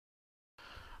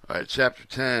Alright, Chapter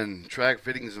 10, Track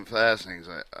Fittings and Fastenings.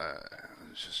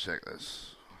 Let's just check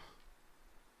this.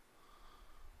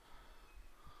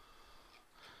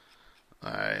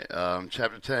 Alright,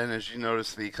 Chapter 10, as you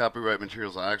notice, the copyright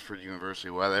materials at Oxford University.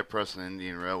 Why that press in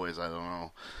Indian Railways, I don't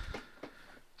know.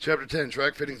 Chapter 10,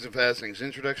 Track Fittings and Fastenings.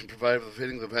 Introduction provided for the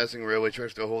fittings and fastening of railway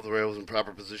tracks to hold the rails in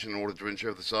proper position in order to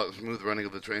ensure the smooth running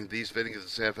of the train. These fittings and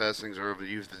staff fastenings are of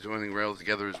use to joining rails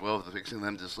together as well as fixing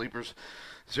them to sleepers.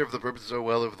 Serve the purpose so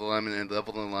well over the alignment and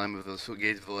level in alignment with the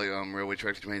gauge of the railway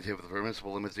tracks to maintain with the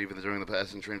permissible limits even during the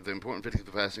passing train. The important fittings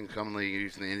and fastenings commonly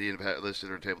used in the Indian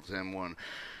listed or table 10.1.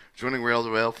 Joining rail to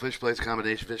rail, fish plates,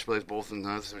 combination fish plates, bolts and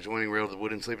nuts. Joining rail to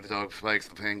wooden sleeper dog spikes,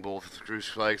 the pang bolts, screw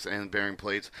spikes, and bearing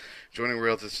plates. Joining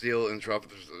rail to steel and trough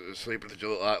the sleeper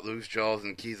to loose jaws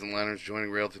and keys and liners.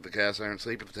 Joining rail to the cast iron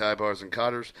sleeper, the tie bars and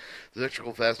cotters. The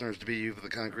electrical fasteners to be used for the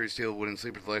concrete, steel, wooden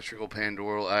sleeper, the electrical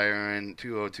pandoral, iron,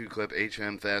 202 clip,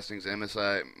 HM fastenings,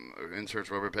 MSI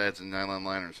inserts, rubber pads, and nylon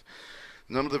liners.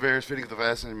 None of the various fittings of the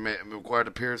fastening required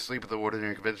a pair of sleeper, the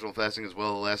ordinary conventional fastening, as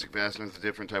well as elastic fasteners, the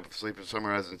different type of sleeper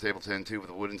summarized in Table 10.2 with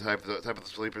the wooden type of the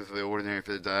sleepers for the ordinary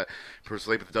fitted per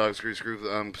sleeper, the dog screw,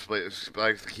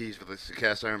 spikes, the keys for the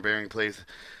cast iron bearing plates,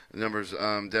 numbers,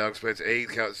 dog spikes 8,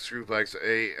 screw spikes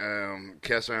 8,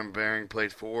 cast iron bearing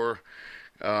plate 4,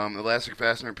 elastic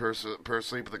fastener per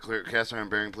sleeper, the clear cast iron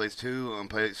bearing plates 2,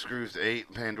 plate screws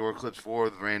 8, Pandora clips 4,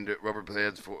 the rubber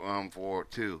pads for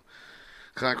 2.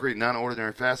 Concrete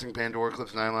non-ordinary fastening, Pandora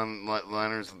clips, nylon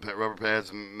liners, rubber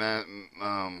pads,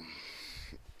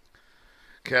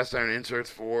 cast iron inserts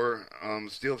 4,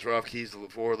 steel trough keys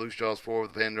 4, loose jaws 4,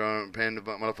 with Pandora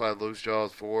modified loose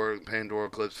jaws 4, Pandora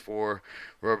clips 4,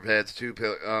 rubber pads 2,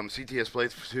 CTS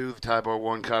plates 2, tie bar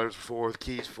 1, cotters 4,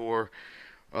 keys 4,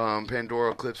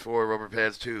 Pandora clips 4, rubber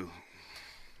pads 2.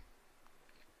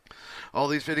 All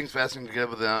these fittings fastening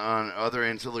together on other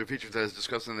ancillary features as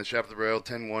discussed in the chapter rail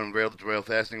 10.1 rail to rail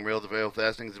fastenings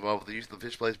involved with the use of the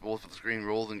fish plates, bolts for the screen,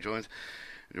 rolls and joints.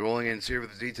 Rolling in here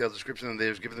with the detailed description of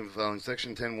theirs given in the following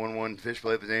section. 10.1.1 fish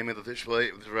plate. The name of the fish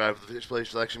plate derived from the fish plate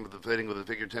selection with the fitting with the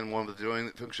figure 10.1 with the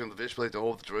joint function of the fish plate to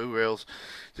hold the two rails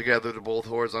together to both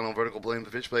horizontal and vertical planes.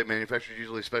 The fish plate manufactured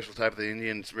usually a special type of the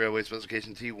Indian Railway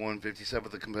specification T157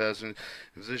 with the comparison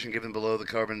position given below the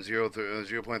carbon 0.3 to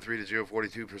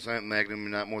 0.42%,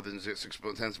 magnum not more than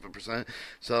 0.6%,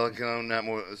 silicone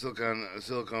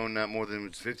not more than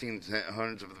 15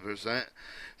 hundredths of a percent,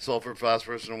 sulfur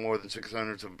phosphorus no more than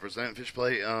 600 of a percent, fish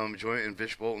plate, joint, and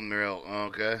fish bolt and rail.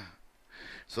 Okay.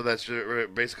 So that's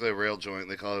basically a rail joint.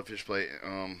 They call it a fish plate.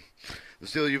 The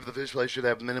steel U of the fish plate should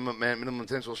have minimum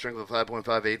tensile strength of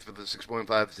 5.58 for the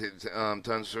 6.5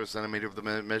 tons per centimeter of the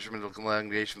measurement of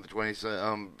elongation of the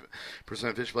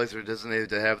 20% fish plates are designated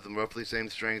to have the roughly same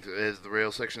strength as the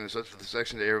rail section, and such for the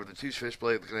section to air of the two fish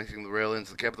plate connecting the rail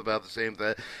ends. The kept about the same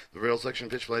that the rail section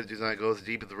fish plate does not go as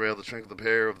deep as the rail. The strength of the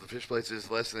pair of the fish plates is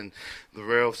less than the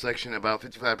rail section. About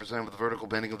 55% of the vertical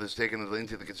bending of this taken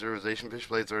into the consideration. Fish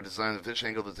plates are designed at fish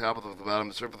angle at the top of the bottom,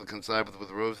 the surface of the coincide with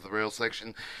the rows of the rail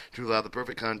section to allow the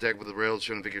perfect contact with the rail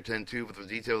shown in figure 10.2 with the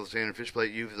details of standard fish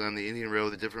plate used on the Indian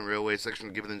Railway, the different railway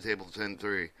section given in table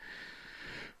 10.3.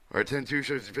 Alright, 10.2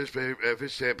 shows the fish plate at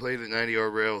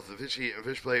 90R rails. The fish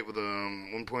plate with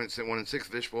 1.1 and 6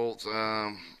 fish bolts.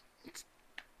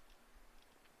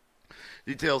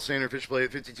 Detailed standard fish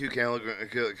plate, 52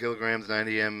 kilograms,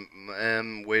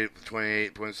 90 weight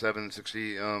 28.7,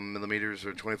 60 millimeters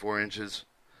or 24 inches.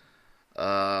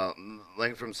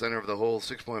 Length from center of the hole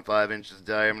 6.5 inches.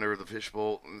 Diameter of the fish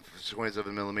bolt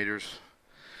 27 millimeters.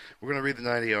 We're going to read the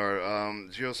 90R.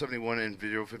 071 and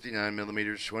 059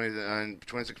 millimeters, 26.11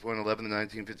 to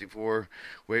 1954.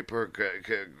 Weight per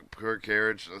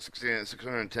carriage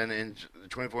 610 inch,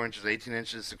 24 inches, 18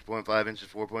 inches, 6.5 inches,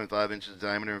 4.5 inches.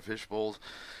 Diameter of fish bowls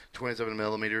 27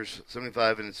 millimeters,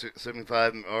 75 and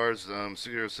 75 R's,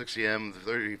 60 M,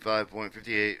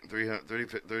 35.58,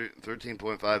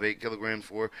 13.58 kilograms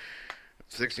for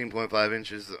 16.5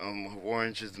 inches, 4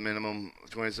 inches minimum,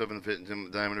 27 feet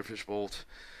diameter fish bolt,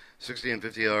 60 and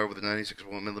 50 R with a 96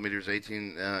 millimeters,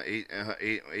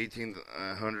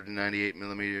 1898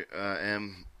 millimeter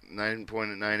M,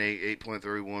 9.98,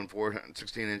 8.31,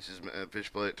 16 inches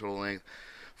fish plate total length,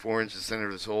 4 inches center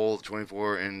of this hole,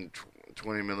 24 and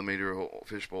 20 millimeter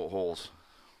fish bolt holes.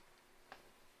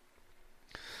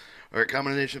 Alright,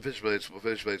 combination fish plates.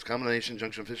 Combination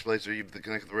junction fish plates are used to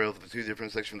connect the rail to the two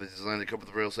different sections of the design to cover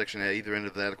the rail section at either end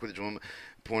of the adequate joint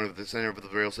point of the center of the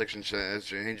rail section. As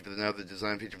changed with now the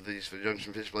design feature for these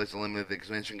junction fish plates eliminate the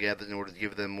expansion gap in order to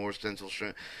give them more tensile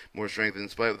strength. In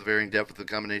spite of the varying depth of the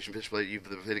combination fish plate used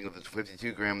for the fitting of the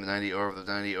 52 gram, the 90R, the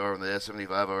 90R, and the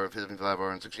S75R,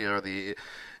 75R, and 60R, the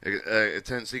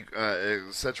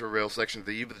Etc. rail section of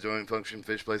the eve of the joint function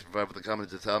fish plates provide with the common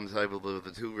type of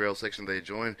the two rail section they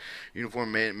join.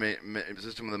 Uniform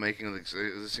system of the making of the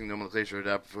existing nomenclature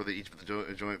adapted for each of the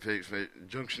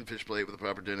junction fish plate with a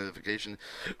proper identification.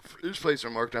 Fish plates are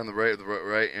marked on the right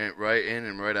in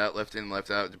and right out, left in,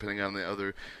 left out, depending on the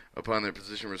other upon their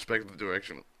position, respective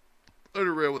direction.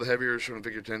 Lighter rail with a heavier, shown in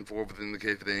figure 10.4, would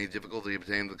indicate that any difficulty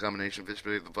obtaining the combination of fish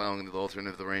plate the following the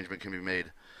alternative arrangement can be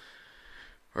made.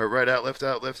 Alright, right out, left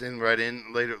in, right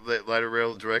in, lighter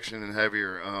rail direction and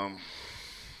heavier.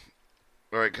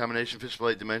 Alright, combination fish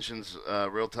plate dimensions,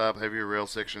 rail top, heavier rail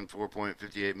section,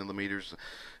 4.58 millimeters.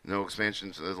 No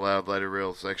expansions allowed, lighter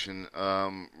rail section.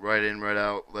 Right in, right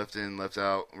out, left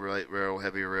out, right rail,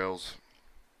 heavier rails.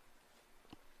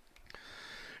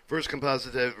 First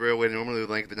composite railway normally with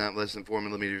length but not less than 4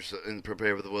 millimeters and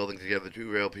prepare for the welding together two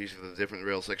rail pieces with a different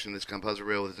rail section. This composite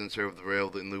rail is inserted with the rail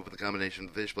in loop with the combination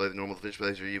of the fish plate. The normal fish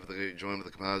plates are joined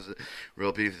with the composite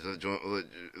rail pieces of the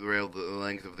rail the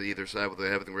length of the either side with the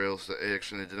having rail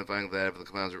section identifying that of the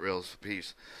composite rail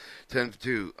piece.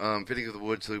 10.2. Fitting of the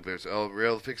wood sleepers. All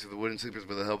rail fixed of the wooden sleepers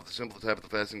with the help of the simple type of the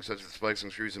fastening such as the spikes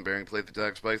and screws and bearing plate. The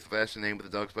dog spikes, the fasten name of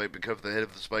the dog spike because the head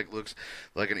of the spike looks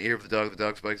like an ear of the dog. The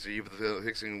dog spikes are used for the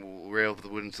fixing rail for the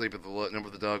wooden sleeper. The number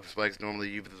of the dog spikes normally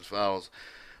used for the fowls.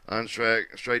 On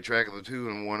straight track of the 2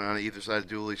 and 1 on either side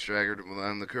dually staggered.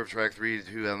 On the curved track 3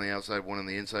 2 on the outside, 1 on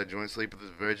the inside. Joint sleeper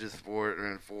the wedges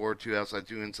 4 2 outside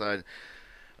 2 inside.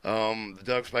 The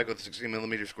dog spike with a 16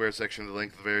 millimeter square section of the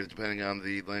length varies depending on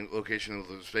the location of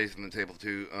the space in the table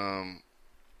 2.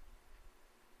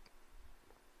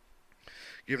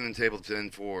 Given in table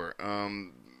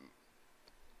 10.4.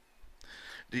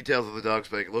 Details of the dog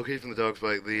spike. Location of the dog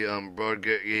spike. The broad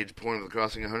gauge point of the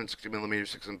crossing 160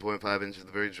 millimeters, 6.5 inches.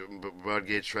 The very broad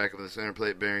gauge track of the center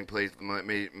plate bearing plate.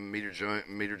 The meter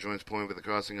joints point with the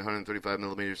crossing 135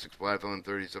 millimeters, 6.5 on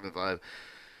 37.5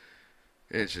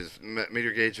 inches.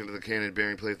 Meter gauge of the cannon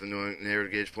bearing plate. The narrow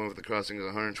gauge point with the crossing is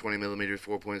 120 millimeters,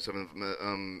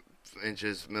 4.7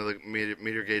 inches.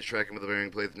 Meter gauge tracking with the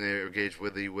bearing plate. The narrow gauge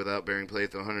with the without bearing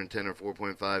plate. 110 or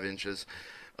 4.5 inches.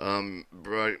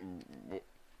 Broad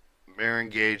bearing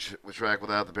gauge with track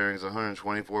without the bearings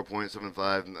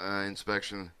 124.75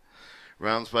 inspection.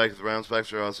 Round spikes. The round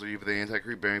spikes are also used with the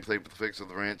anti-creep bearing plate with the fix of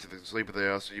the rant to the sleeper. They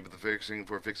are also used with the fixing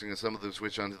for fixing some of the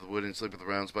switch onto the wood and sleeper the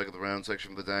round spike of the round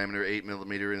section with the diameter 8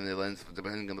 millimeter in the length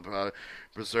depending on the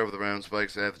preserve of the round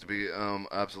spikes have to be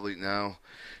obsolete now.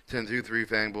 10.2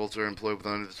 fang bolts are employed with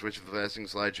under the switch of the fastening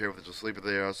slide chair with the sleeper.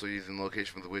 They are also used in the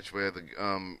location of the which where the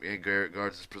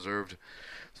guards is preserved.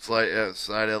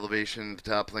 Side elevation,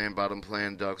 top plan, bottom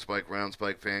plan, dog spike, round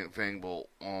spike, fang bolt.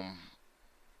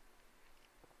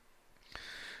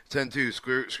 10.2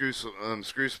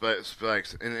 screw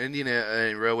spikes. In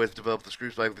Indian railways developed the screw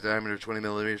spike with a diameter of 20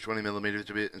 millimeters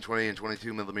to be 20 and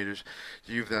 22 millimeters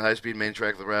to use the high-speed main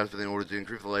track of the route in order to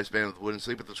increase the lifespan of the wooden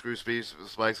sleeper. The screw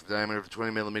spikes with a diameter of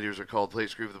 20 millimeters are called plate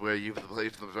screw. The way you use the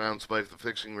plate for the round spikes, the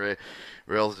fixing rail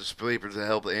of the sleeper to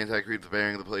help anti-creep the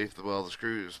bearing of the plate. While the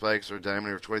screw spikes are a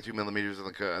diameter of 22 millimeters,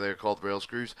 and they're called rail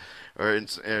screws, are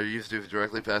used to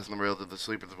directly fasten the rail to the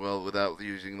sleeper as well without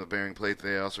using the bearing plate.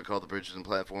 They are also called the bridges and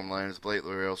platform liners. Plate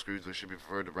rail screws which should be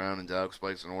preferred to round and dog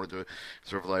spikes in order to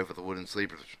conserve life with the wooden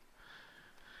sleepers.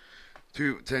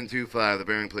 10.2.5 the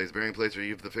bearing plates. Bearing plates are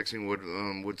used for the fixing wood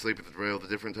sleeper with the rail. The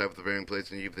different type of the bearing plates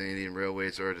and used for the Indian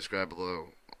railways are described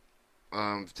below.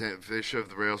 Fish of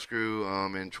the rail screw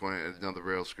and 20 another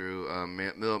rail screw.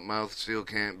 Mouth steel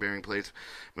cant bearing plates.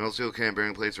 Metal steel cant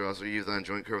bearing plates are also used on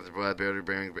joint curve to provide better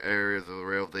bearing areas of the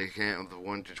rail. They can't of the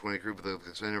 1 to 20 group of the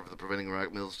center for the preventing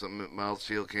rock mills. Mild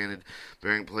steel canted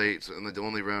bearing plates and the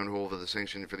only round hole that is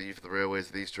sanctioned for the use of the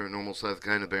railways. These normal size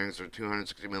kind of bearings are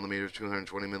 260 millimeters,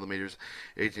 220 millimeters,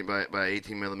 18 by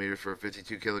 18 millimeters for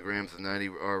 52 kilograms. The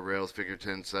 90R rails figure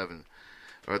 10.7.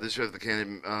 This shows the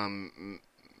canted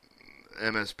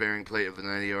MS bearing plate of the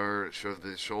 90R shows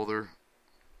the shoulder.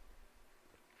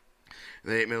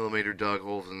 The 8 millimeter dog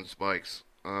holes and spikes.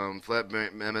 Flat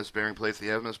MS bearing plates.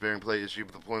 The MS bearing plate is used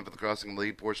with the point for the crossing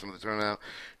lead portion of the turnout.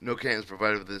 No can is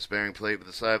provided with this bearing plate, with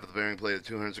the side of the bearing plate of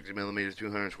 260 millimeters,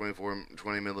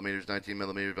 20 millimeters, 19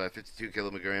 millimeters by 52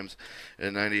 kilograms,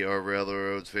 and 90R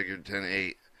railroads figured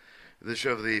 10.8. This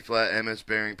shows the flat MS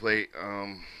bearing plate.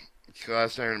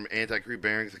 Cast iron anti-creep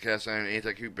bearings. The cast iron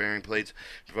anti-creep bearing plates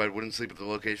provide wooden sleep at the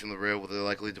location of the rail where they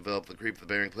likely develop the creep of the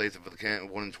bearing plates. If the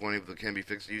 1 in 20 that can be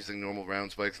fixed using normal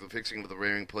round spikes. The fixing of the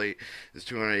bearing plate is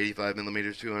 285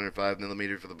 millimeters, 205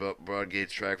 millimeters for the broad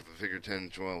gauge track with the figure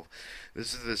 10-12.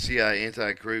 This is the CI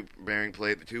anti-creep bearing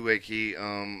plate. The two-way key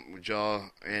jaw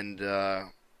and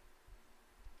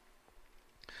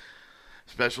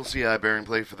Special CI bearing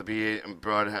plate for the B8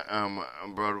 broad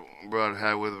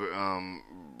high with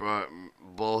broad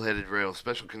ball-headed rail.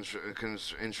 Special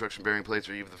instruction bearing plates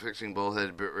are used for fixing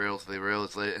ball-headed rails. The rail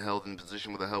is held in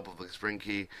position with the help of the spring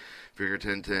key. Figure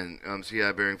 1010.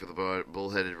 CI bearing for the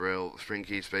bull-headed rail. Spring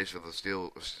key space for the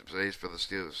steel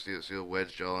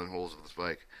wedge jaw and holes of the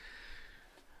spike.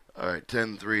 Alright,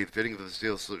 10.3. The fitting of the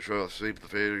steel sleeve of the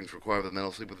fittings require the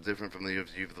metal sleeper different from the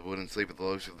UFG of the wooden sleeper. The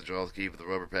loose of the jaw key with the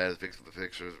rubber pad is fixed with the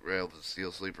fixture rail of the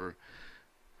steel sleeper.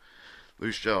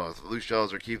 Loose jaws. The loose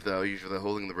jaws are key value used for the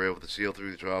holding the rail with the seal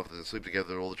through the trough. The sleep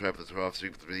together, roll the trap of the trough,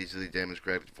 sleep with the easily damaged,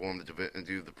 cracked form and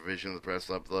do the provision of the press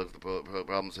slab plug. The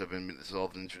problems have been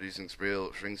solved in introducing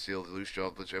string steel, the loose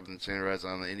jaws, which have been standardized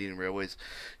on the Indian railways.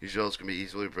 These jaws can be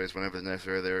easily replaced whenever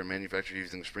necessary. They are manufactured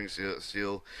using spring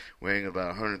steel weighing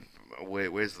about 100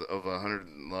 weighs of 100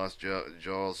 lost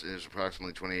jaws is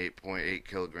approximately 28.8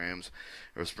 kilograms.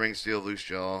 Or spring steel loose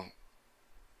jaw.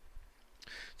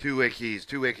 Two-way keys.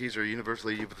 Two-way keys are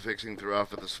universally used for fixing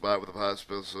throughout the spot with the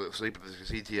possible sleep of the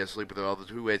CTS sleep with all the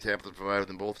two-way tablets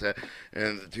provided in both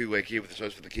and the two-way key with the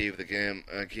touch of the key of the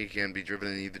key can be driven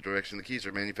in either direction. The keys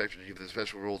are manufactured with a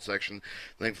special rolled section.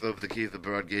 Length of the key of the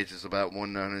broad gauge is about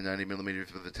 190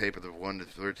 millimeters with the taper of 1 to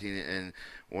 13 and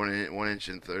 1 inch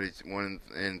and 31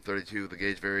 and 32. The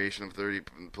gauge variation of 30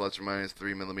 plus or minus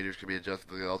 3 millimeters can be adjusted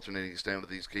to the alternating extent of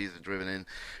these keys are driven in.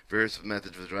 Various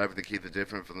methods of driving the key are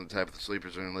different from the type of the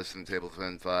sleepers are listed in Table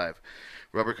 10.5.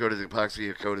 Rubber coated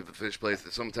epoxy coated with fish plates.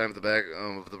 Sometimes the back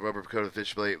of the rubber coated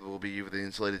fish plate will be used with the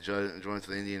insulated joints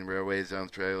of the Indian railways on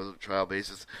trial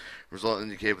basis. Result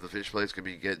indicate that the fish plates could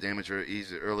be get damaged or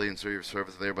easy early in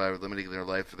surface, thereby limiting their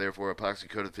life. Therefore, epoxy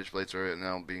coated fish plates are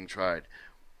now being tried.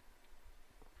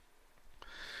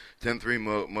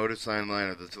 10.3 motor sign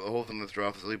liner. The hole from the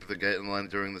trough is leap of the gate in line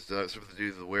during the surface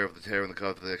due to the wear of the tear in the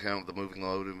cuff to the account of the moving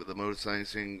load. The motor sign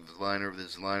liner of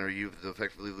this liner used to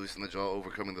effectively loosen the jaw,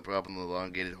 overcoming the problem of the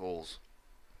elongated holes.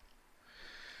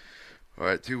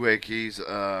 Alright, two-way keys.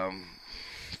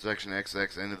 Section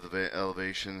XX, end of the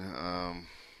elevation.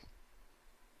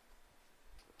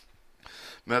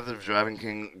 Method of driving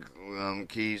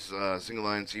keys, single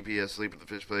line CPS sleeper, the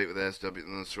fish plate with SW,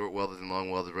 and the short welded and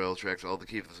long welded rail tracks. All the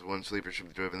keys of one sleeper should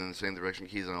be driven in the same direction.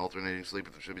 Keys on alternating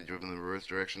sleeper should be driven in the reverse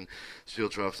direction. Steel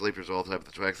trough sleepers, all type of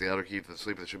the tracks. The outer key for the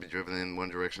sleeper should be driven in one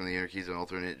direction. The inner keys on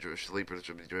alternate sleepers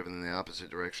should be driven in the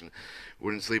opposite direction.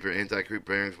 Wooden sleeper, anti-creep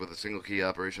bearings with a single key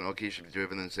operation. All keys should be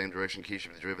driven in the same direction. Keys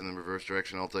should be driven in the reverse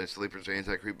direction. All type sleepers,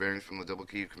 anti-creep bearings from the double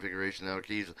key configuration. The outer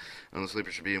keys on the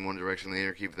sleeper should be in one direction. The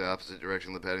inner key for the opposite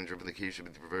direction. The pattern driven the key should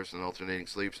be reversed and alternating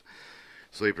sleepers.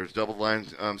 Double line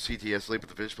CTS sleeper,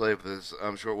 the fish plate with this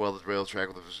short welded rail track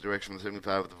with the direction of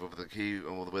 75 with the key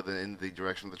within the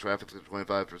direction of the traffic,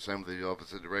 25% with the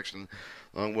opposite direction.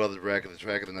 Long welded rack of the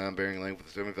track of the non-bearing length with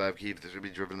the 75 key should be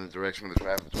driven in the direction of the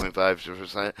traffic,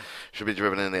 25% should be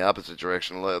driven in the opposite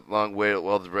direction. Long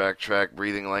welded rack track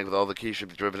breathing length with all the keys should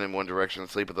be driven in one direction.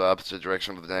 Sleep with the opposite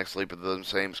direction of the next sleeper. The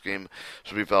same scheme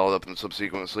should be followed up in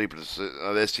subsequent sleepers.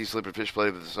 The ST sleeper fish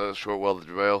plate with the short welded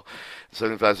rail,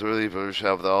 75 sleepers should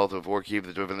have the all to 4 key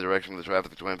driven in the direction of the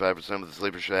traffic. 25% of the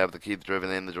sleeper should have the key driven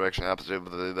in the direction opposite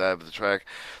of that of the track.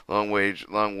 Long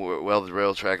welded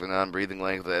rail track, the non-breathing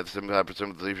length. 75%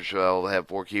 of the sleeper should all have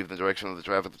 4 keys in the direction of the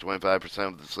traffic. 25%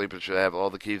 of the sleeper should have all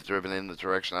the keys driven in the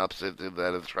direction opposite to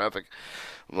that of the traffic.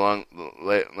 Long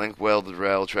length welded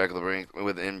rail track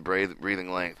within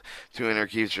breathing length. 2 inner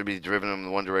keys should be driven in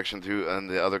one direction, 2 and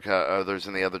the others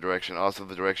in the other direction. Also,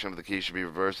 the direction of the key should be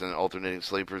reversed in alternating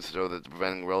sleepers so that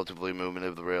preventing relatively movement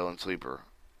of the rail and sleeper.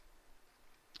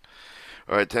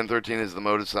 Alright, 10.13 is the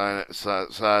motor side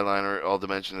liner, all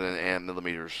dimensions in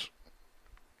millimeters.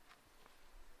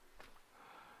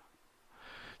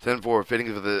 10.4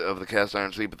 fittings of the cast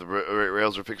iron sleeper. The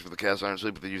rails are fixed with the cast iron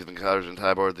sleeper using cotters and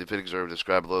tie bar. The fittings are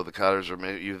described below. The cotters are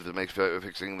used to make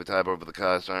fixing the tie bar with the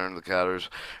cast iron. The cotters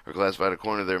are classified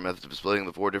according to their methods of splitting.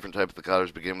 The 4 different types of the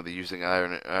cotters begin with the using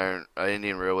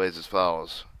Indian railways as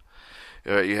follows.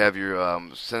 You have your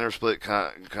center split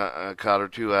cotter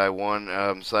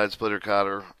 2I1, side splitter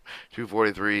cotter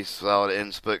 243, solid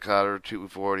end split cotter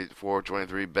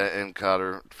 423, bent end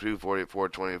cotter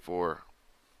 244-24.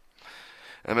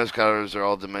 MS cotters are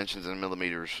all dimensions in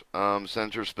millimeters.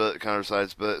 Center split, counter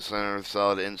side split, center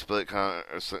solid end split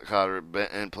cotter,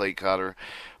 bent end plate cotter.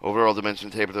 Overall dimension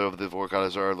tapered over the 4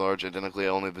 cotters are large identically.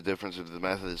 Only the difference of the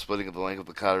method is splitting of the length of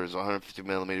the cotter is 150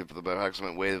 millimeters, for the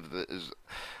approximate weight is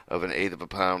of 1/8 of a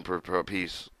pound per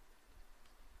piece.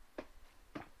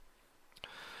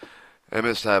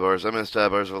 MS tie bars. MS tie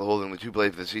bars are holding the two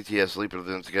blades of the CTS sleeper of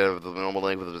them together with the normal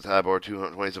length of the tie bar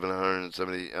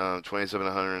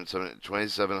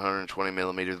 2720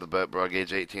 millimeters. The broad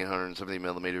gauge 1870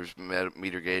 millimeters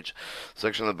meter gauge.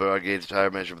 Section of the broad gauge tire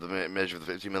measure of the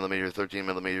 15 millimeters, 13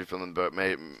 millimeters from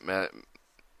the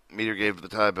meter gauge of the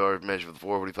tie bar measure of the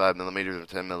 445 millimeters and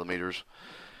 10 millimeters.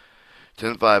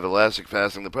 10.5. Elastic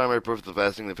fastening. The primary purpose of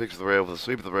fastening the fix of the rail with the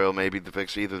sweep of the rail may be to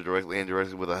fix either directly and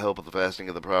indirectly with the help of the fastening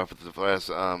of the profit. The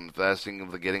fastening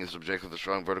of the getting is subject to the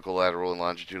strong vertical, lateral, and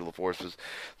longitudinal forces.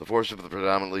 The force of the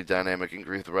predominantly dynamic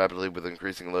increase rapidly with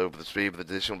increasing load, with the speed with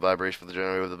additional vibration for the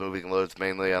generator of the moving loads,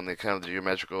 mainly on the account of the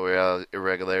geometrical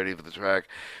irregularity of the track,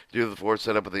 due to the force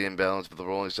set up with the imbalance of the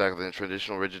rolling stock of the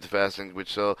traditional rigid fastening,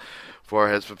 which so far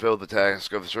has fulfilled the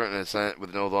task of a certain extent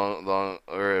with no longer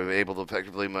able to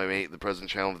effectively meet the present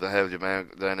challenge of the heavy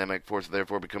dynamic force,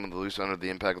 therefore becoming loose under the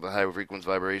impact of the high frequency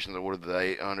vibrations ordered the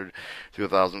 800 to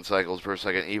 1,000 cycles per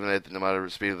second, even at the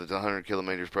moderate speed of the 100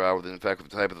 kilometers per hour. In fact, the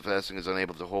type of the fastening is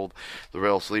unable to hold the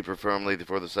rail sleeper firmly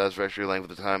for the satisfactory length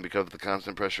of the time because of the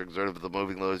constant pressure exerted with the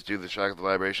moving loads due to the shock of the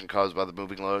vibration caused by the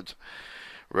moving loads.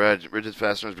 Rigid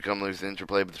fasteners become loose. The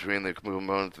interplay between the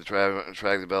components, the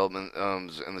track development, and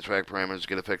the track parameters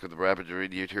get affected. The rapid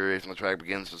deterioration of the track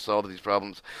begins. To solve these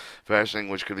problems, fastening,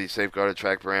 which could be safeguarded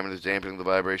track parameters, dampening the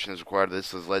vibration is required.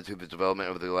 This has led to the development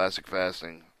of the elastic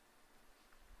fastening.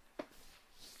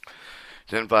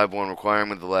 10.5.1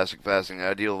 Requirement of elastic fastening.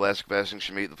 Ideal elastic fastening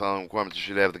should meet the following requirements. It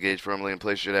should have the gauge firmly in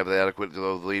place, should have the adequate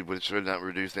low lead, which should not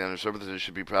reduce the undersurface. It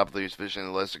should be properly sufficient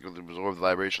and elastic to absorb the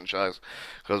vibration shocks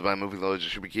caused by moving loads. It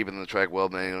should be keeping the track well,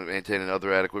 maintaining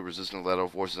other adequate resistant lateral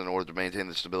forces in order to maintain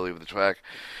the stability of the track.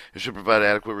 It should provide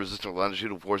adequate resistant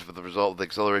longitudinal force with the result of the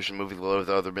acceleration moving the load with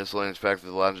other miscellaneous factors.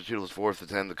 The longitudinal force to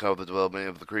tend to cover the development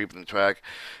of the creep in the track.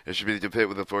 It should be to fit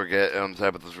with the forget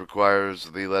type of this requires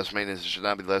the less maintenance. It should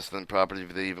not be less than property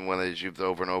for the even when it is used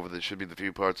over and over. There should be the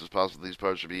few parts as possible. These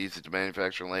parts should be easy to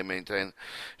manufacture and maintain.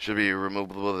 Should be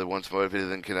removable. That once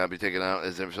fitted and cannot be taken out,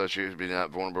 as if such should be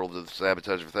not vulnerable to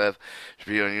sabotage or theft.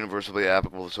 Should be universally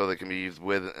applicable so they can be used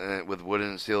with wooden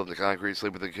and steel and concrete.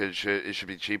 Sleep with it should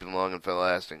be cheap and long and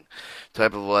lasting.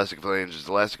 Type of elastic flanges.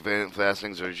 Elastic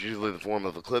fastenings are usually the form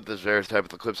of a clip. There's various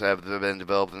types of clips have been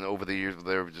developed and over the years, but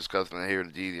they're discussed here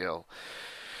in detail.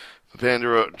 The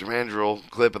Pandrol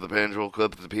clip of the Pandrol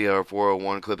clip, the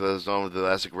PR401 clip that is known as the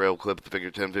elastic rail clip, the figure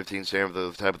 1015 standard for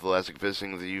the type of elastic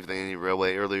fastening that used in any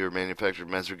railway earlier manufactured.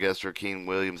 Master Guest Keen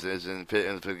Williams is in fit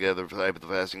and together type of the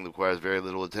fastening that requires very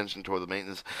little attention toward the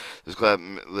maintenance. This clip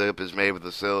is made with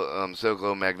a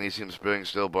silicone magnesium spring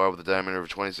steel bar with a diameter of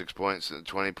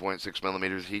 20.6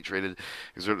 millimeters, heat treated,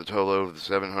 exert the tow load of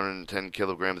 710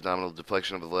 kilograms, nominal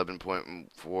deflection of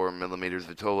 11.4 millimeters.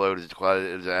 The tow load is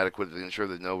adequate to ensure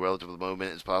that no relative of the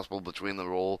movement is possible between the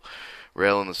rail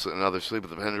and another sleep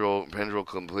of the pendrel.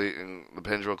 The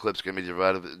pendrel clips can be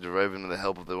derived with the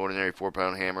help of the ordinary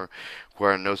 4-pound hammer,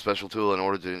 requiring no special tool in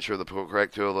order to ensure the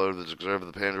correct tow load that is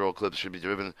exerted. The pendrel clips should be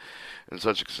driven in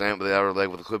such extent with the outer leg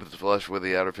with the clip is flush with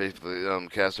the outer face of the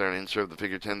cast iron insert. The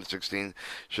figure 10-16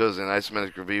 shows an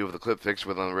isometric view of the clip fixed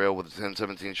on the rail, with the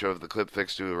 10-17 show of the clip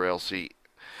fixed to a rail seat.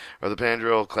 Or the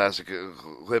Pandrol classic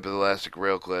clip is elastic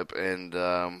rail clip, and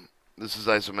this is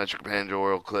isometric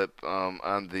Pandrol clip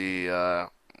on the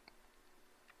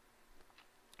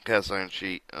cast iron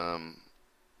sheet.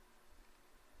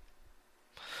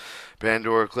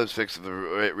 Pandora clips fixed to the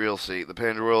rail seat. The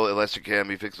Pandora elastic can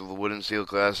be fixed with a wooden, steel,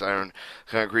 glass, iron,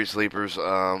 concrete sleepers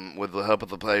with the help of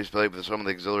the place plate with some of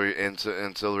the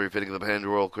ancillary fitting of the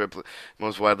Pandora clip.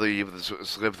 Most widely used with the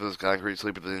slip of this concrete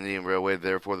sleeper of the Indian Railway.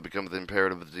 Therefore, it becomes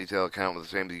imperative of the detailed account with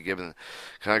the same to be given.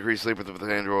 Concrete sleeper with the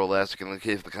Pandora elastic. In the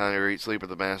case of the concrete sleeper,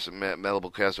 the malleable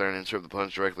cast iron insert the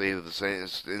punch directly into the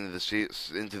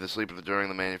sleeper during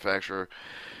the manufacture.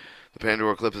 The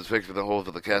Pandora clip is fixed with the holes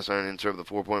of the cast iron insert with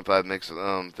the 4.5 mix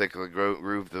thick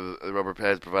groove. The rubber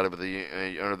pads provided with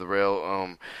the under the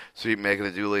rail seat making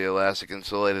it duly elastic.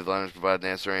 Insulated liners provide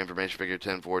necessary information. Figure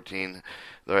 1014.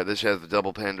 Alright, this has the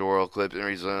double Pandora clip and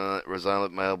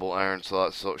resilient malleable iron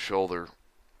slot shoulder.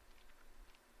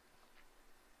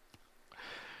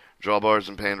 Drawbars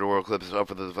and Pandora clips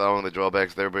offer the following the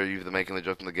drawbacks, thereby used to making the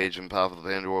adjustment of the gauge and path of the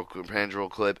Pandora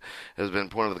clip has been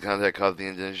point of the contact caused the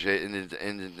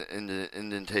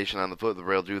indentation on the foot of the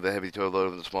rail due to the heavy tow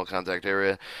load of the small contact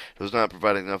area. It does not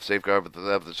provide enough safeguard with the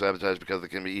theft of sabotage because it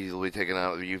can be easily taken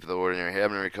out of the use of the ordinary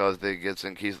hammer because it gets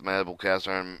and keeps the malleable cast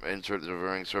iron insert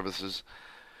during services.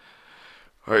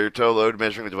 Alright, your tow load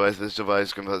measuring device. This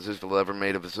device consists of a lever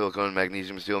made of silicone,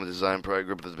 magnesium, steel, and design prior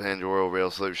grip of the Pandora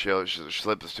rail slip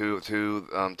slips to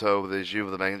tow with the issue of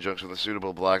the magnet junction with a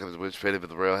suitable block which fitted with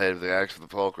the railhead of the axle of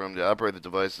the fulcrum. To operate the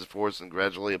device is forced and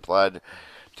gradually applied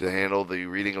to handle the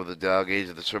reading of the dial gauge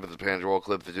of the surface of the Pandora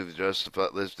clip to do the just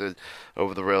lifted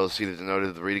over the rail is seated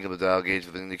denoted the reading of the dial gauge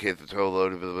that indicates the tow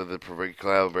load with a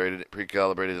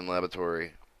pre-calibrated in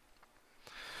laboratory.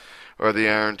 Or the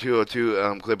Iron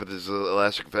 202 clip with this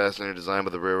elastic fastener designed by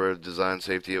the Railroad Design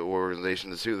Safety Organization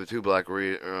to suit the two black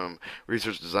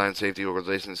Research Design Safety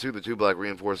Organization to suit the two black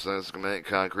reinforced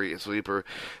concrete sleeper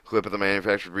clip of the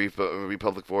manufactured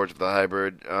Republic forge with a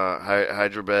hybrid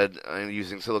hydrobed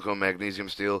using silicone magnesium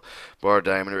steel bar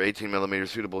diameter 18 millimeters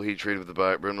suitable heat treated with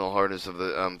the brimnal hardness of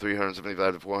the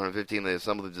 375 to 415. They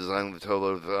assembled the design with a tow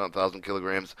load of 1,000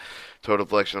 kilograms, total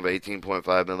deflection of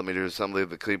 18.5 millimeters. Assembly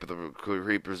of the clip with the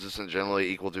creep resistance generally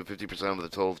equal to 50% of the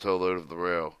total tow load of the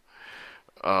rail.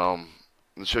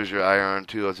 This shows your Iron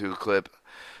 202 clip.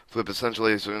 Flip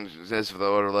essentially consists of the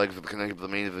outer leg for the connected to the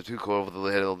means of the two coils with the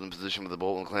head held in position with the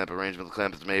bolt and clamp arrangement. The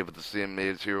clamp is made with the same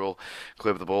material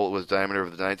clip. The bolt was diameter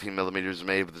of the 19 millimeters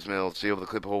made with the steel. The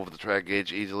clip hold with the track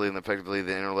gauge easily and effectively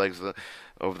the inner legs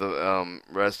over the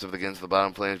rest of against the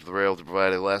bottom flange of the rail to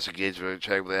provide elastic gauge for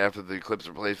check. After the clips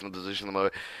are placed in the position, the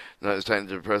motor nut is tightened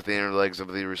to press the inner legs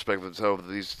of the respective toe.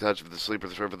 These touch of the sleeper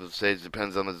surface of the stage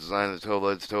depends on the design of the tow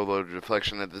load. Tow load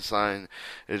deflection at this sign.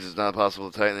 It is not possible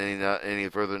to tighten any nut any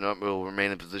further. Nut will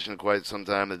remain in position quite some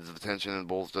time. The tension in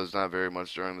bolts does not vary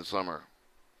much during the summer.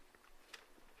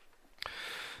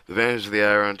 The advantage of the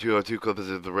Iron 202 clip is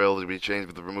that the rail to be changed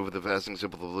with the removal of the fastening,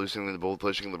 simple of loosening the bolt,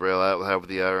 pushing the rail out. However,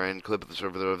 the Iron clip at the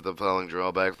surface of the following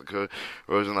drawback: the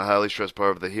corrosion on the highly stressed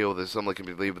part of the heel. The assembly can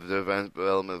be lead with the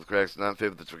development of the cracks not fit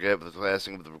with the forget with the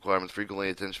fastening with the requirements. Frequently,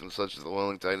 attention such as the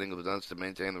oiling, tightening of the nuts to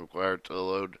maintain the required tow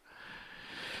load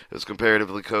is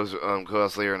comparatively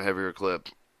costlier and heavier clip.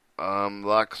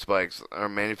 Lock spikes are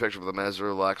manufactured with a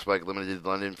Mazda lock spike limited to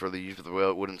London for the use of the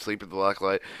wooden sleeper. The lock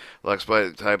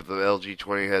spike type of the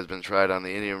LG20 has been tried on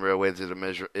the Indian Railways. It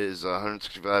is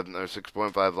 165 or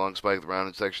 6.5 long spike, the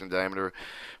rounded section diameter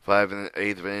 5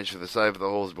 1/8 of an inch. The side of the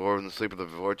hole is bored in the sleeper of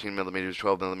 14 millimeters,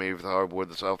 12 millimeters with hardwood,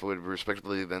 the softwood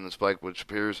respectively. Then the spike, which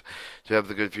appears to have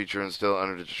the good feature and still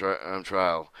under the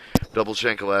trial. Double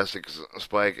shank elastic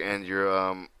spike and your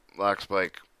lock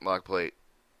plate.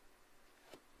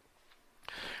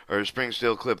 Or spring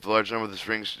steel clip. The large number of the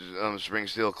spring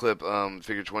steel clip,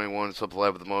 figure 21,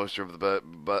 supplied with the moisture of the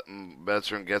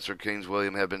Betzer and Getzer Kings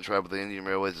William have been tried with the Indian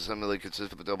Railways. The assembly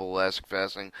consists of a double elastic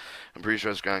fastening and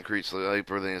pre-stressed concrete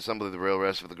sleeper. The assembly of the rail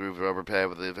rests with a grooved rubber pad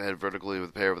with the head vertically with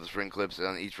a pair of the spring clips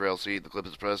on each rail seat. The clip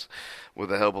is pressed with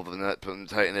the help of the nut and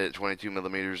tightened it at 22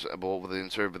 millimeters. A bolt with the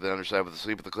insert with the underside with the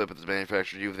sleeve of the clip is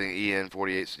manufactured using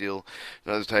EN48 steel.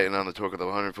 Nut is tightened on the torque of the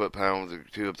 100 foot-pound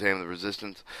to obtain the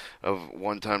resistance of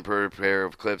 1 ton per pair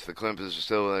of clips. The clip is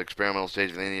still in the experimental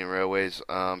stage of the Indian Railways.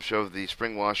 Show the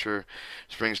spring washer,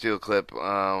 spring steel clip,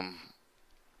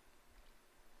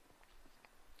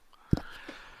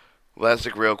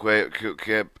 elastic rail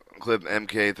clip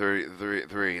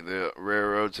MK33. The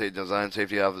Railroad Design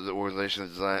Safety Office Organization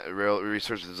Rail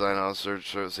Research Design Officer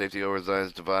Safety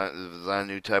Organization design a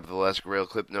new type of elastic rail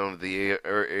clip known as the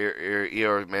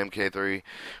ER MK3,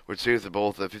 which suits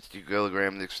both the 52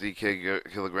 kilogram and 60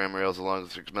 kilogram rails along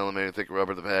with 6 millimeter thick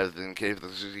rubber. The pads in case of the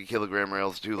 60 kilogram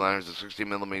rails, 2 liners of 60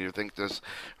 millimeter thickness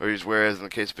are used, whereas in the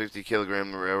case of 50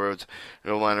 kilogram railroads,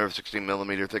 no liner of 16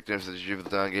 millimeter thickness is used with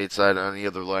the down gauge side. On the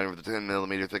other liner with the 10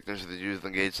 millimeter thickness is used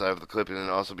on the gauge side of the clip, and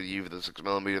also be used with the 6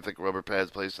 millimeter thick rubber pads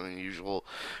placed on the usual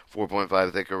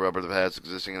 4.5 thicker rubber pads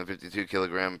existing in the 52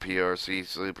 kilogram PRC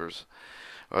sleepers.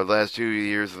 Our last 2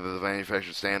 years of the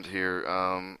manufacturer stamped here.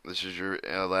 This is your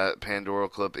Pandora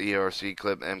clip, ERC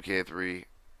clip MK3.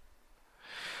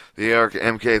 The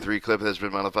MK3 clip has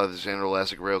been modified to the standard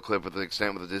elastic rail clip with the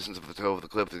extent with the distance of the toe of the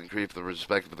clip to increase the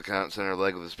respect of the center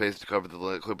leg with the space to cover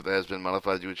the clip that has been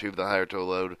modified to achieve the higher toe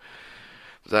load.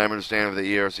 The diameter standard of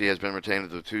the ERC has been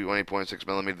retained to 20.6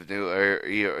 millimeters. The new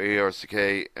ERC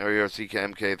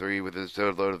MK3 with its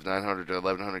total load of 900 to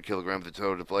 1100 kilograms. The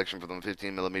total deflection from the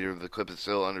 15 millimeter of the clip is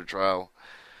still under trial.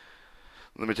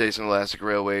 Limitation elastic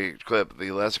railway clip. The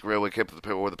elastic railway clip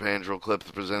or the Pandora clip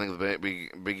presenting the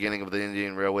beginning of the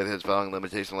Indian Railway has following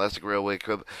limitation. Elastic railway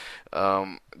clip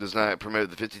does not permit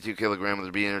the 52 kilogram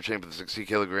to be interchanged with the 60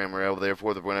 kilogram rail.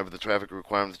 Therefore, whenever the traffic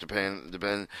requirements depend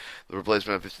the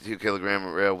replacement of 52 kilogram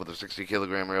rail with a 60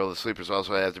 kilogram rail, the sleepers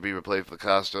also have to be replaced with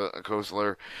the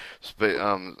coastler.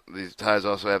 These ties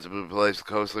also have to be replaced with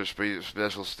coastler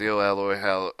special steel alloy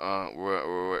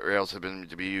rails have been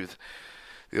to be used.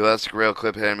 The elastic rail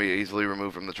clip can be easily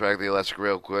removed from the track. The elastic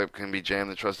rail clip can be jammed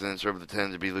and trusted insert with the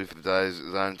 10 to be loose with the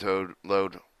design towed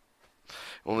load.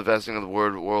 Only fastening of the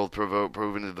world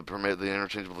proven to permit the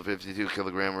interchangeable 52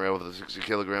 kilogram rail with the 60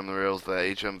 kilogram rails.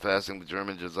 The HM fastening, the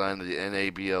German design, the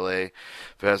NABLA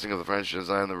fastening of the French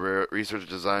design. The Research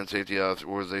Design Safety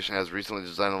Organization has recently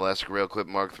designed elastic rail clip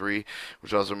Mark III,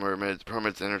 which also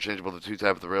permits interchangeable the two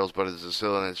types of the rails, but is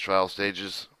still in its trial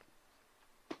stages.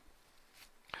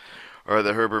 Or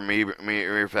the Herber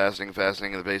rear fastening.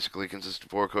 Fastening basically consists of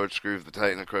 4 coach screws that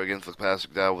tighten against the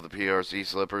plastic dowel with the PRC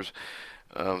slippers.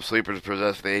 Sleepers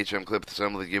possess the HM clip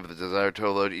assembly to give the desired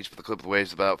tow load. Each of the clip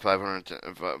weighs about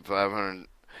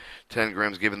 510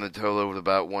 grams, giving the tow load of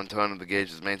about 1 ton. Of the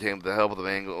gauge is maintained with the help of the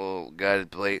angle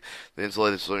guided plate. The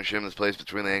insulated shim is placed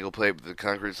between the angle plate with the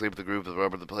concrete sleeve of the groove of the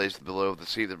rubber placed below the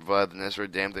seat that provide the necessary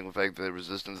damping effect the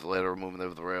resistance of the lateral movement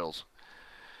of the rails.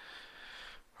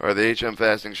 Or the HM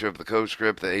fastening strip, the coach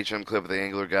grip, the HM clip, the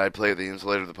angular guide plate, the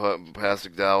insulator, the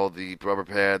plastic dowel, the rubber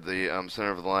pad, the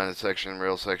center of the line section,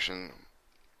 rail section.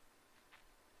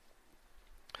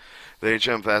 The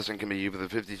HM fastening can be used with a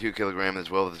 52 kilogram as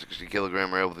well as a 60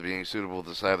 kilogram rail, with being suitable with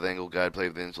the side of the angle guide plate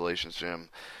with the insulation shim.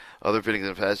 Other fittings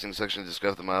in the fastening section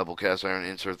discuss the malleable cast iron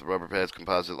insert, the rubber pads,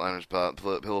 composite liners,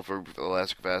 pillow for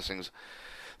elastic fastenings.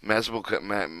 Malleable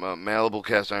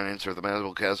cast iron insert. The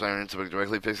malleable cast iron insert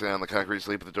directly fixed on the concrete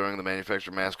sleeve during the manufacture.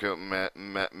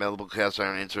 Malleable cast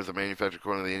iron insert. The manufacturer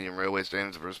according to the Indian Railway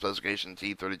Standards for specification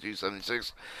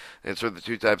T3276. Insert the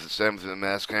two types of stems.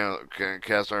 The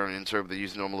cast iron insert. They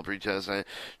use normal pre-test and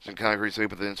concrete sleeve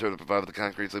with the insert to provide the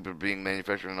concrete sleeve being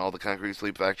manufactured in all the concrete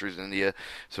sleeve factories in India,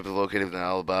 except for located in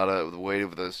Alabama. The weight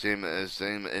of the same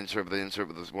insert. The insert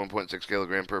with 1.6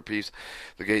 kilogram per piece.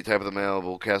 The gate type of the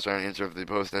malleable cast iron insert. The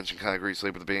post tension concrete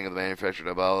sleeve with the being of the manufactured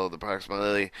about the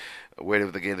approximately weight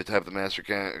of the gate, the type of the master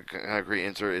concrete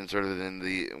insert inserted in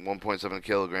the 1.7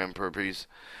 kilogram per piece.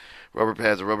 Rubber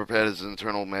pads. A rubber pad is an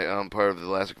internal part of the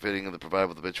elastic fitting of the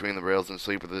provided between the rails and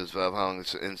sleeve with the following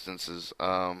instances.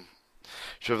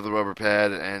 Shove the rubber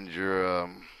pad and your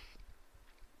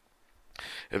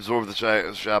absorb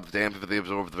the shop damp if they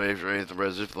absorb the vapor and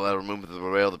resist the lateral movement of the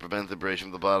rail to prevent the abrasion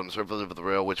of the bottom surface of the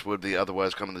rail, which would be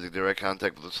otherwise come into direct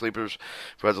contact with the sleepers.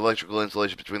 Provides electrical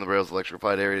insulation between the rails,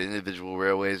 electrified area, individual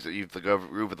railways. Use the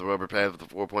groove of the rubber pad with a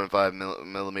 4.5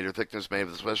 millimeter thickness made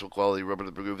with a special quality rubber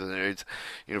to groove that aids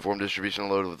uniform distribution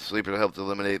load of the sleeper to help to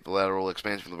eliminate the lateral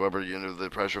expansion of the rubber under the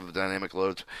pressure of the dynamic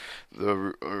loads.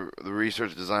 The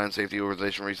Research Design Safety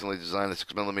Organization recently designed a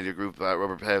 6 millimeter groove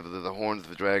rubber pad with the horns of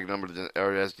the drag number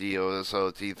RSD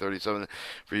T37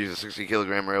 for use of 60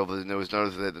 kilogram rail. But it was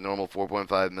noticed that the normal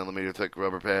 4.5 millimeter thick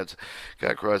rubber pads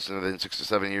got crushed within 6 to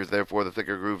 7 years. Therefore, the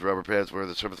thicker grooved rubber pads where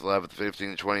the surface alive with 15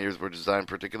 to 20 years were designed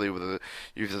particularly with the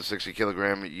use of 60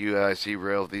 kilogram UIC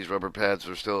rail. These rubber pads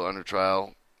are still under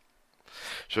trial.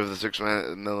 Show the 6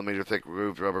 millimeter thick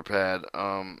grooved rubber pad.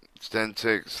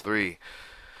 10.6.3.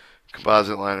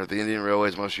 Composite liner. The Indian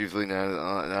Railways most usually now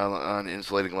on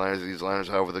insulating liners. These liners,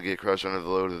 however, they get crushed under the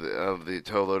load of the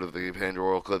tow load of the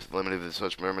Pandora clips, limited to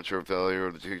such premature failure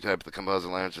of the two types of the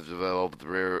composite liners to develop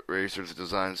the Research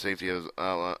Design Safety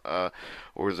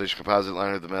Organization composite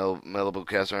liner, the malleable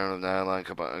cast iron of nylon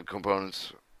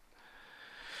components.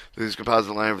 These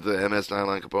composite liner with the MS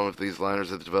nylon component for these liners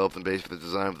have developed and based for the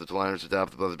design of the liners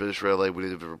adopted by the British Railway. We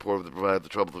have reported that provide the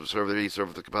trouble to serve the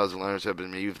service. The composite liners have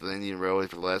been used for the Indian Railway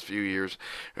for the last few years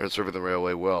and are serving the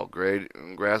railway well.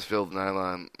 Grass-filled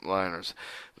nylon liners.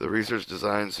 The Research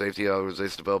Design Safety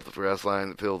Organization developed the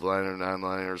grass-filled liner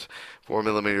liners, 4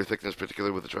 millimeter thickness,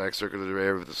 particularly with the track circular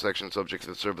area of the section subject to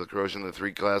the serve the corrosion. The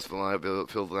 3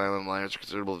 glass-filled nylon liners are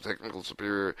considerable technical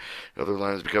superior to other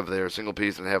liners because they are single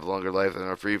piece and have longer life and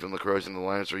are free from the corrosion. The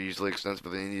liners are usually extensive for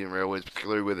the Indian Railways,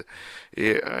 particularly with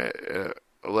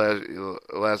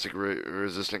elastic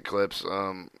resistant clips.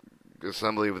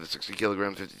 Assembly with the 60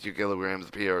 kilograms, 52 kilograms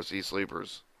of PRC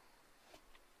sleepers.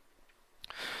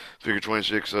 Figure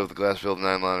 26 of the glass-filled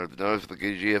 9-liner. The notice of the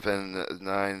GFN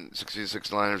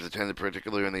 966 liners attended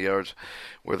particularly in the yards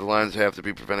where the lines have to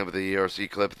be prevented with the ERC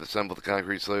clip to assemble the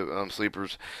concrete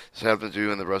sleepers. This has to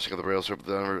do in the rushing of the rail surface,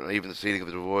 and even the seating of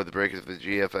it to avoid the breakage of the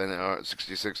GFN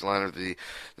 66 liner. The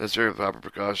necessary proper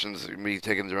precautions can be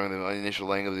taken during the initial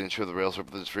laying of the ensure the rail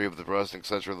surface is free of the rust,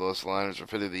 etc. The liners are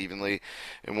fitted evenly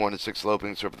in 1 to 6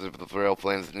 sloping surfaces of the rail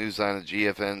planes. The new design of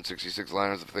GFN 66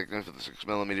 liners of thickness of the 6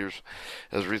 millimeters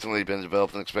has recently been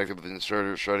developed and expected with an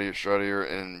inserter, shorter,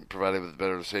 and provided with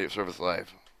better service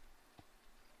life.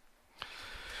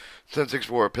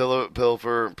 1064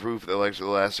 pilfer-proof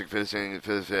elastic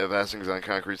fastenings on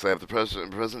concrete slab. The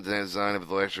present design of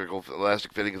the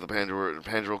elastic fitting of the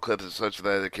pandrel clip is such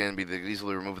that it can be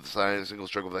easily removed with a single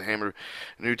stroke of the hammer.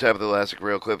 A new type of elastic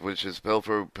rail clip, which is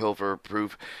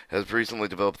pilfer-proof, has recently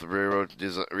developed. The railroad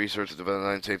research and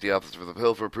design safety office for the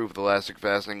pilfer-proof elastic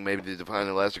fastening. Maybe the defined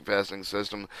elastic fastening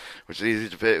system, which is easy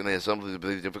to fit and the assembly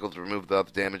is difficult to remove without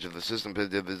the damage of the system.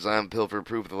 The design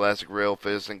pilfer-proof elastic rail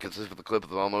fastening consists of a clip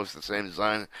of almost the same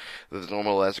design as the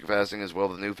normal elastic fastening, as well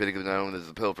as the new fitting known as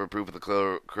the pilfer-proof of the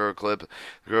curl clip. The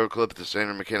curl clip is the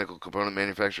standard mechanical component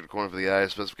manufactured according to the eye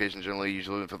specification, generally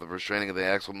usually for the restraining of the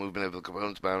axle movement of the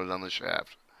components mounted on the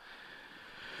shaft.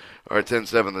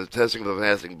 R10-7, the testing of the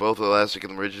fastening. Both the elastic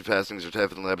and the rigid fastenings are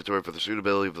tested in the laboratory for the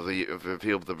suitability of the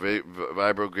field. The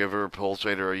vibrogiver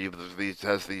pulsator are used to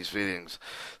test these fittings.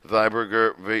 The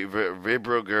vibroger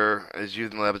is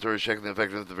used in the laboratory to check the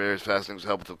effectiveness of the various fastenings to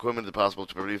help with the equipment. It's possible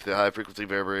to produce the high-frequency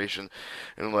vibration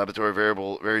in the laboratory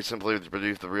variable very simply to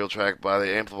produce the real track by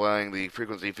amplifying the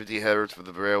frequency 50 Hz for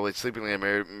the railway. Sleeper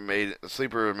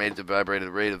made to vibrate at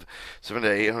a rate of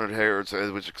 700 to 800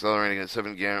 Hz, which is accelerating at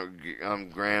 7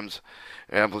 grams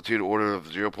amplitude. Order of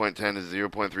 0.10 to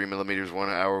 0.3 millimeters 1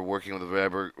 hour. Working with the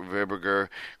vibroger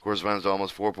corresponds to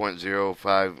almost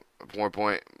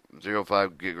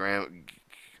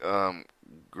 4.05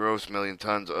 gross million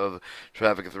tons of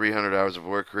traffic. 300 hours of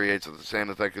work creates the same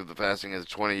effect of the fastening as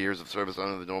 20 years of service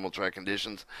under the normal track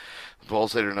conditions. The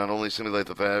pulsator not only simulates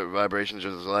the vibrations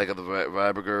just like of the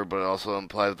vibroger, but also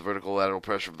implies the vertical lateral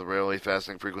pressure of the railway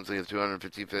fastening frequency of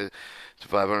 250 to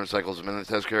 500 cycles a minute.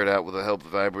 Test carried out with the help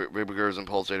of the vibrogers and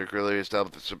pulsator clearly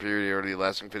established the superiority of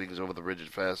elastic fittings over the rigid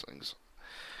fastenings.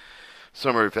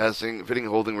 Summary: fitting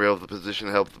holding rail with the position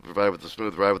helps to provide with a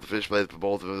smooth ride with the fish blades for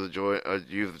both of the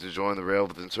used to join the rail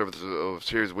within surface of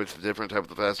series, which the different type of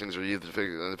the fastenings are used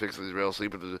to fix these rails.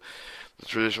 Sleeper, the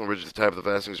traditional rigid type of the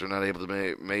fastenings are not able to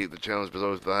make the challenge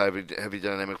posed by the heavy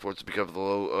dynamic forces because of the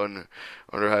low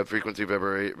under high frequency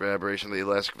vibration. The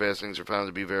elastic fastenings are found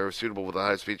to be very suitable with the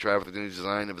high speed traffic. The new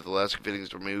design of the elastic fittings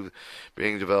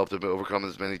being developed to overcome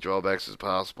as many drawbacks as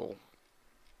possible.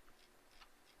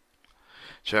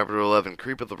 Chapter 11,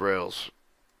 Creep of the Rails.